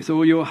believe with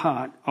all your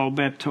heart, I'll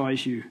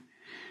baptise you."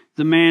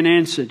 The man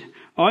answered,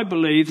 "I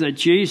believe that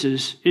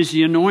Jesus is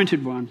the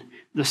Anointed One,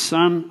 the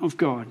Son of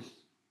God."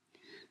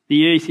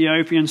 The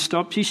Ethiopian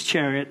stopped his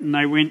chariot and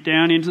they went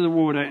down into the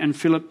water and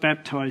Philip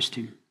baptised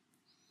him.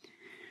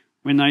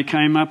 When they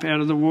came up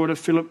out of the water,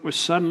 Philip was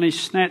suddenly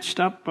snatched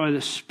up by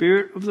the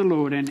Spirit of the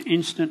Lord and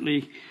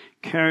instantly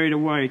carried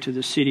away to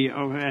the city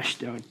of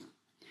Ashdod,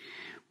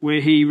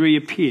 where he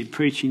reappeared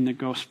preaching the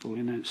gospel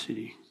in that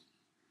city.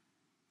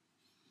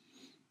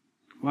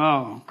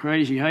 Wow,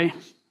 crazy, hey?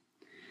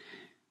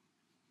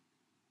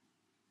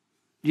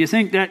 Do you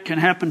think that can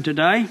happen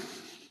today?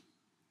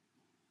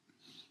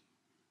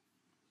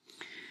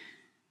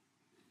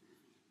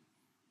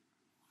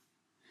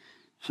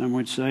 Some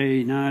would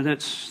say, no,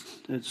 that's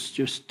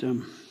just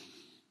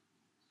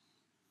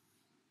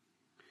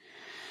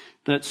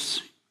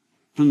that's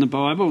from the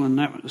Bible, and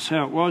that was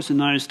how it was in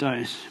those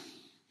days.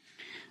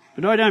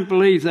 But I don't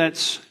believe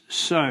that's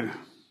so.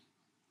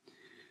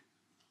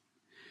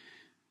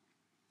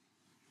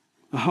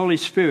 The Holy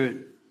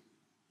Spirit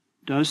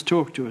does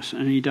talk to us,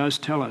 and he does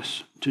tell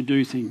us to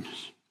do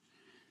things.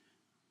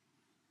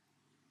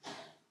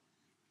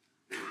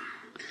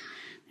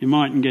 You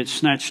mightn't get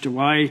snatched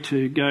away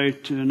to go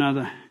to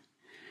another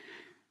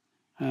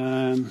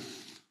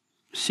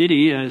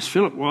city as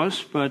Philip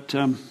was, but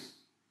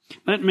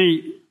let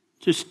me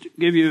just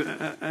give you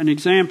an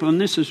example. And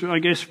this is, I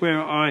guess,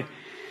 where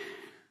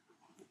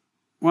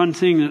one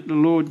thing that the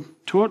Lord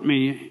taught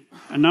me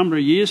a number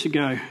of years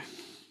ago.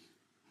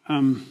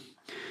 I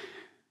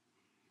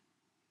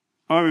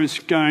was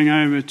going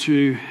over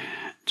to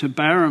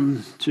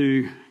Barham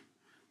to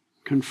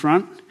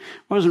confront. It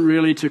wasn't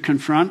really to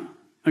confront.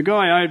 A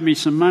guy owed me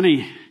some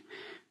money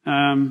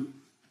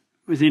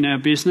within our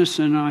business,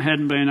 and I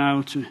hadn't been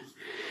able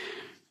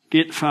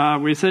get far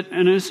with it.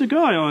 And it's a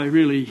guy I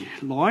really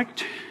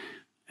liked,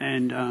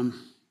 and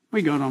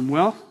we got on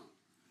well.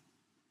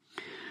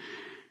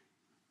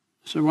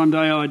 So one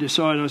day I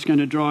decided I was going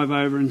to drive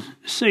over and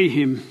see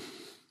him,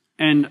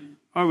 and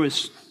it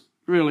was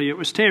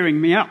tearing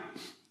me up.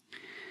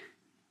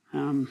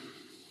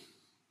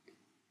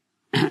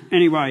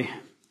 Anyway,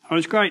 I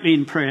was greatly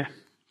in prayer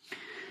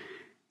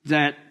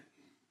that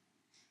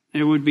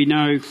there would be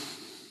no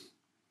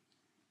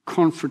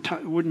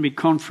wouldn't be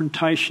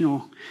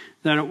confrontational,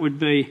 that it would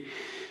be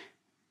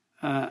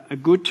a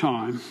good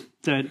time,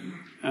 that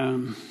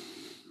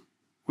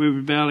we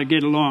would be able to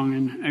get along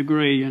and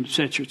agree, and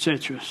etc.,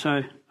 etc.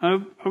 So I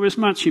was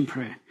much in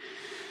prayer.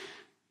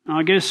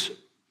 I guess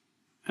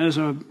as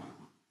I've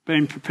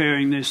been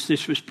preparing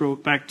this was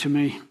brought back to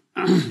me.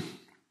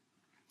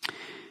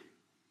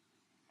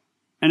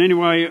 And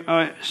anyway,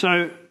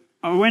 so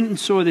I went and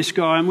saw this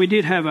guy, and we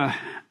did have a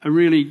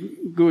really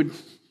good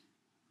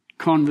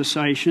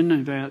conversation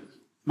about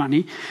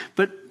money,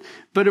 but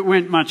it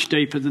went much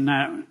deeper than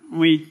that.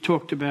 We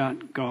talked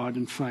about God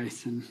and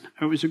faith, and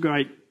it was a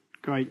great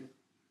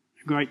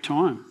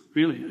time.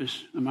 Really, it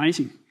was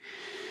amazing.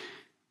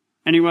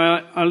 Anyway,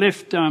 I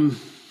left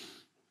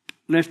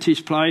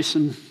his place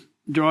and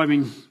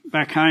driving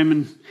back home,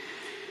 and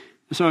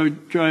as I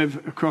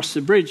drove across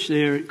the bridge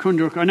there at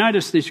Kundrook, I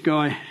noticed this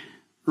guy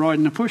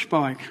riding a push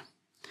bike.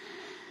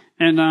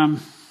 And,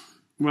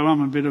 well,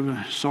 I'm a bit of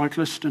a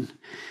cyclist, and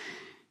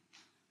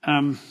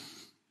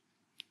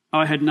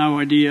I had no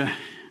idea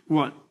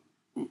what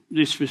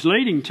this was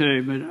leading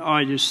to, but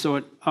I just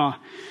thought,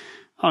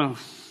 I'll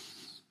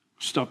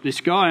stop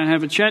this guy and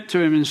have a chat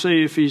to him and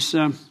see if he's,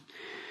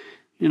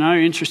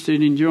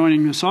 interested in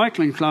joining the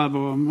cycling club,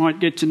 or might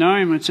get to know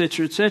him,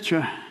 etc.,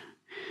 etc.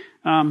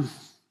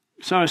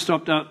 So I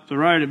stopped up the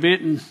road a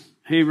bit, and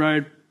he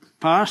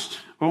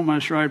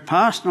almost rode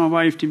past, and I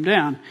waved him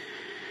down.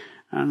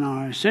 And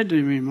I said to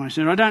him,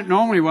 I don't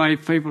normally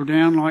wave people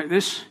down like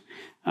this.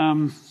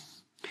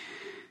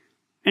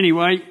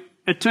 Anyway,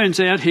 it turns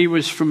out he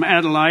was from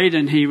Adelaide,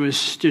 and he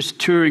was just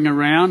touring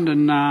around,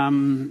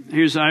 and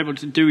he was able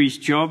to do his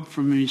job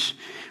from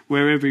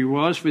wherever he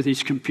was with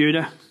his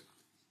computer.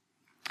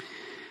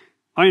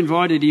 I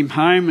invited him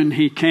home, and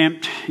he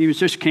camped. He was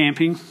just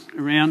camping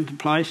around the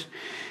place.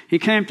 He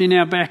camped in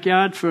our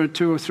backyard for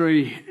 2 or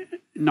 3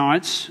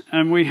 nights,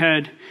 and we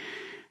had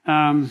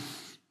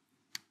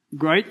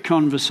great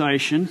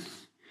conversation.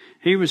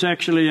 He was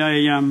actually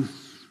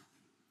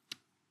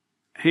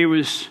he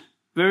was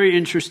very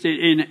interested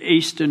in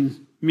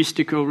Eastern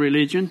mystical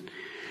religion,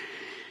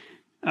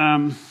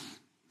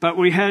 but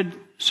we had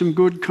some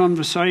good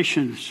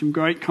conversation, some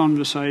great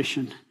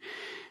conversation,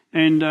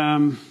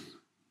 and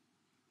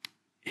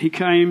he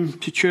came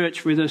to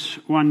church with us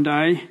one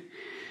day,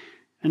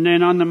 and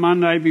then on the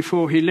Monday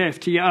before he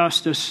left, he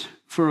asked us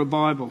for a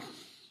Bible.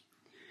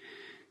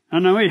 I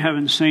know we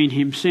haven't seen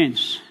him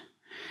since.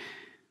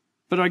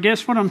 But I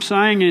guess what I'm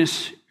saying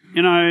is,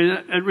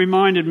 it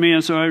reminded me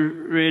as I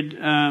read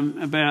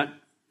about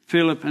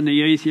Philip and the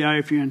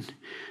Ethiopian.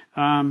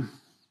 God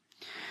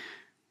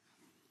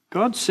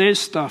says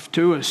stuff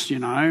to us,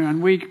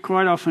 and we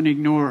quite often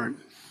ignore it.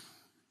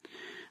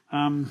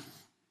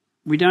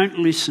 We don't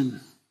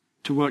listen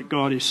to what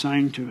God is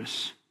saying to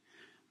us.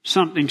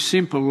 Something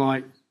simple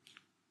like,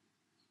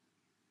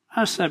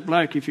 ask that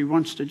bloke if he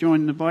wants to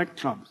join the bike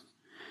club.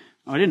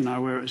 I didn't know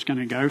where it was going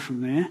to go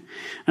from there.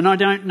 And I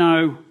don't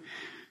know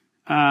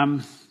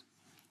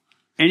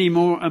any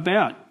more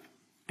about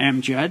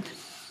Amjad,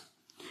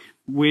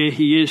 where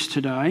he is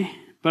today,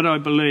 but I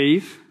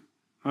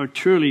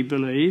truly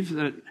believe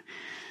that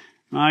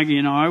Margie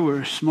and I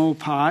were a small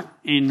part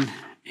in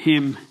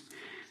him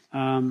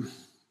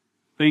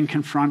being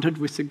confronted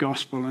with the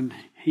gospel, and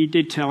he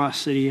did tell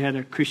us that he had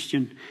a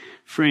Christian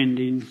friend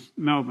in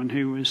Melbourne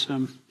who was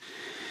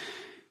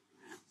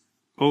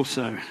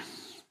also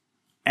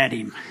at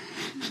him.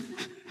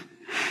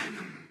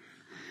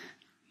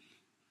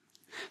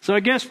 So I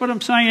guess what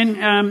I'm saying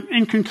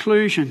in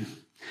conclusion,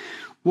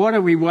 what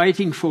are we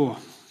waiting for?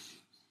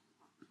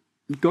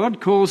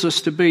 God calls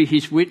us to be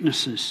his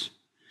witnesses.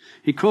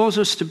 He calls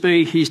us to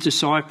be his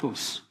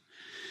disciples.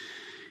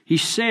 He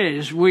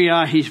says we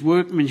are his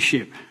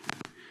workmanship.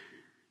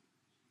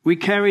 We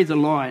carry the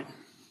light.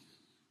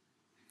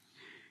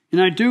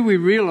 Do we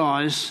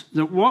realise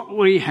that what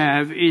we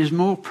have is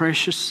more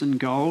precious than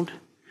gold?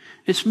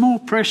 It's more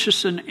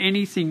precious than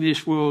anything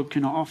this world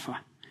can offer.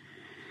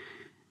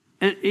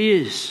 It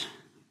is.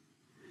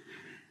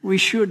 We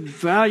should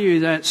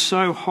value that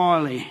so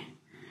highly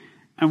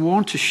and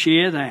want to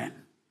share that,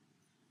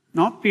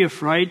 not be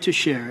afraid to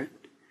share it.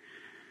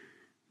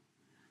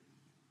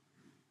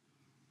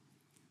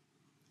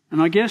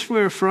 And I guess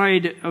we're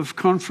afraid of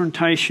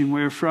confrontation.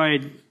 We're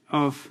afraid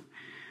of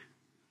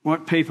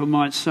what people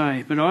might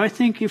say. But I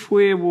think if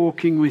we're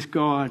walking with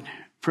God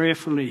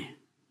prayerfully,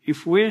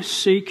 if we're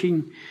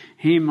seeking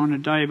him on a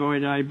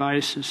day-by-day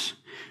basis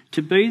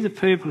to be the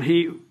people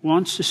he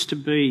wants us to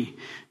be,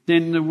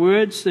 then the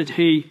words that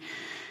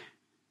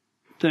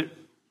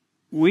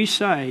we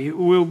say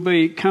will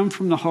come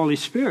from the Holy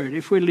Spirit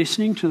if we're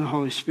listening to the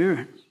Holy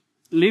Spirit,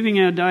 living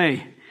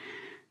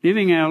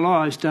our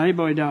lives day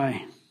by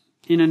day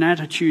in an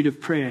attitude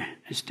of prayer,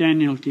 as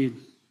Daniel did,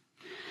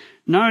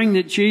 knowing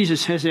that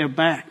Jesus has our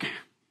back,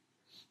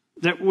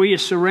 that we are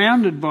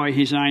surrounded by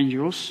his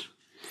angels,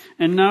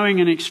 and knowing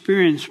and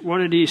experience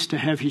what it is to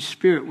have his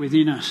Spirit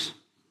within us,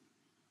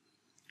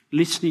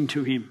 listening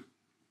to him.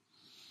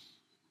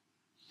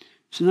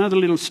 It's another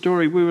little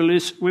story. We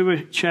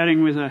were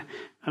chatting with a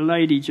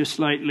lady just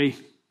lately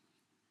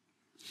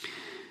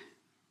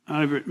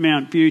over at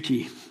Mount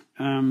Beauty.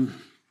 Anyway,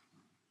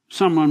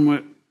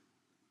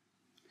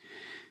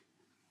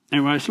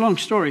 it's a long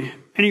story.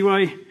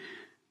 Anyway,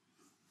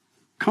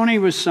 Connie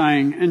was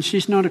saying, and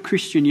she's not a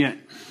Christian yet,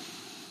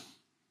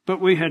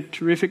 but we had a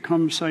terrific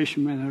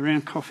conversation with her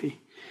around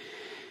coffee.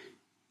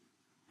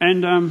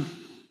 And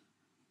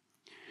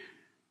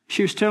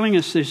she was telling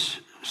us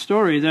this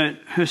story that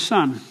her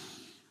son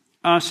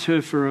asked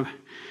her for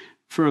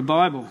a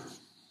Bible.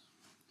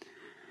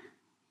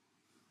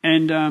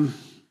 And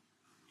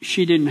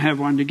she didn't have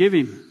one to give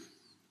him.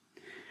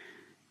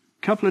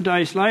 A couple of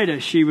days later,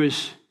 she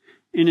was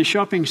in a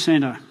shopping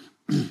centre.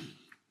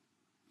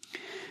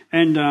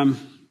 And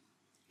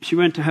she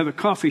went to have a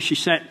coffee. She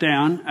sat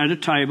down at a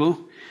table.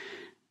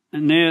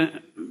 And there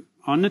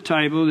on the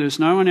table, there's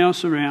no one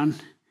else around,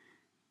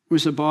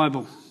 was a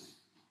Bible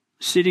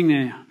sitting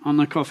there on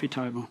the coffee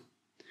table.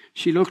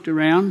 She looked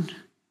around.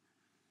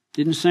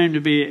 Didn't seem to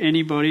be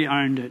anybody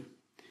owned it.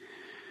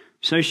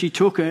 So she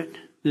took it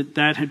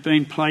that had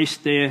been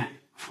placed there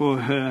for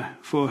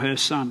her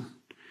son.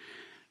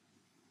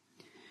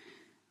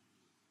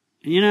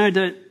 You know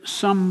that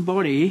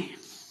somebody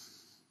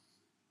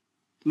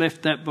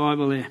left that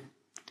Bible there.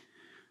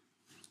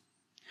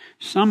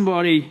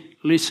 Somebody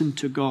listened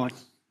to God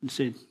and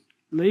said,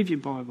 leave your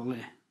Bible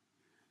there.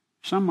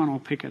 Someone will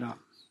pick it up.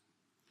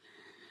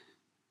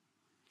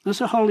 That's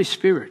the Holy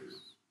Spirit.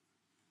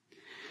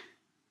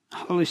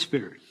 Holy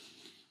Spirit.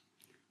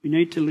 We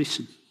need to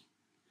listen.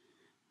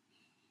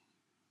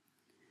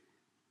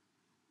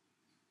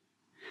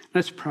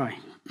 Let's pray.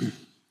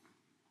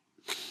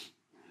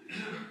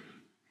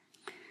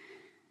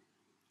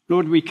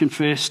 Lord, we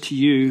confess to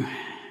you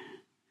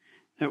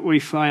that we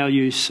fail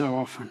you so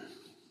often.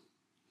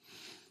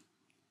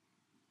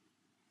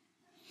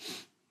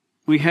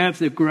 We have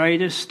the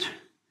greatest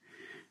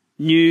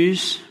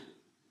news.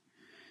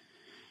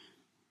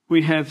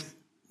 We have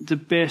the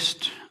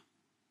best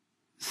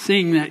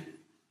thing that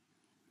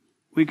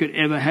we could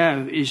ever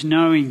have is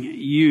knowing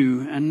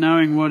you and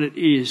knowing what it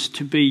is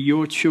to be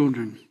your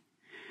children,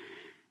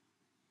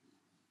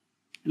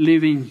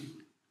 living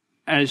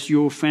as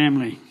your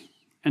family,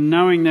 and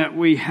knowing that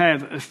we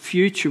have a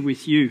future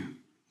with you,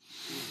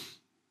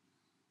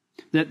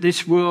 that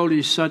this world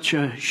is such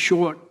a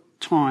short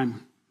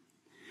time,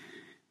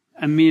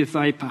 a mere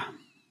vapour.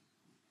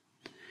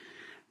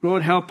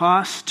 Lord, help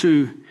us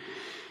to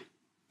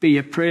be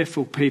a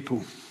prayerful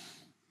people.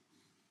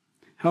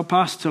 Help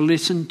us to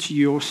listen to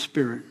your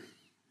Spirit,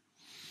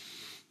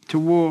 to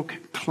walk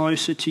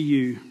closer to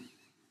you,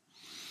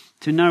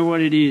 to know what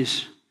it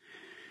is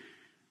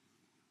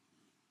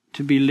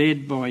to be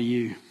led by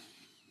you,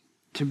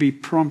 to be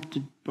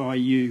prompted by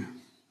you.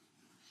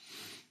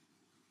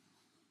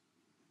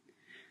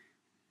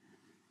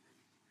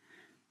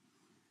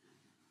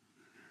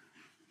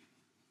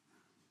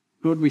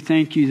 Lord, we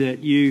thank you that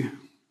you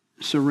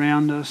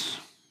surround us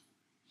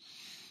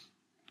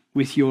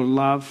with your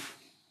love.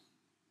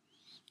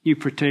 You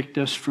protect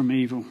us from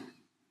evil.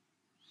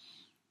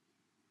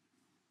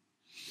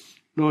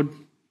 Lord,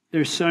 there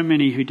are so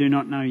many who do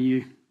not know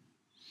you.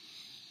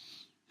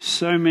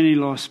 So many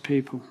lost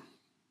people.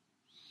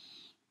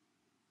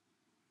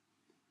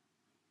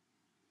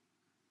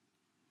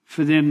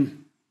 For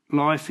them,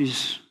 life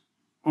is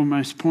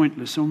almost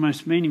pointless,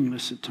 almost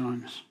meaningless at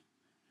times.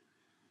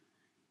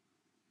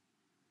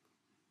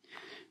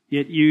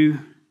 Yet you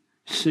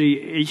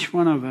see each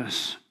one of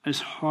us as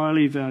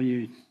highly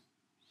valued.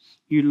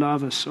 You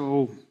love us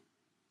all.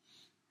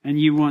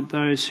 And you want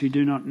those who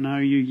do not know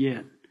you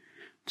yet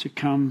to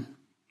come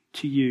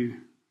to you,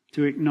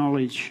 to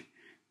acknowledge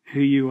who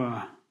you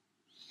are,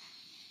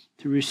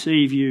 to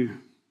receive you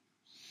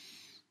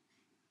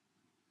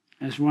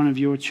as one of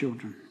your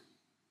children.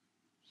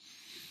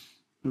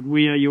 Lord,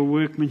 we are your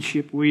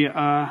workmanship. We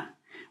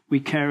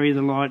carry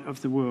the light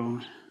of the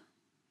world.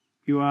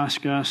 You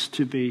ask us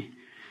to be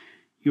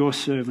your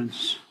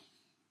servants.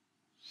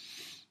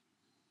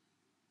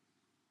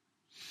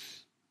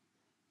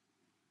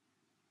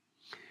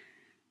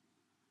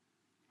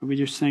 We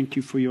just thank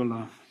you for your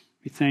love.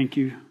 We thank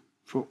you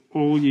for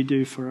all you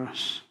do for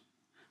us,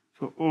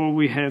 for all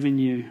we have in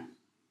you.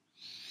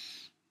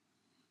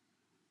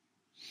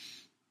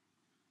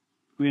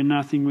 We are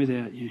nothing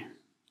without you.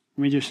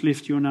 We just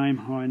lift your name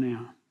high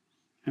now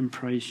and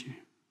praise you.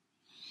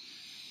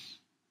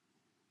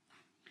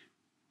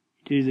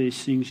 Do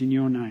these things in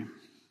your name.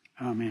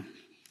 Amen.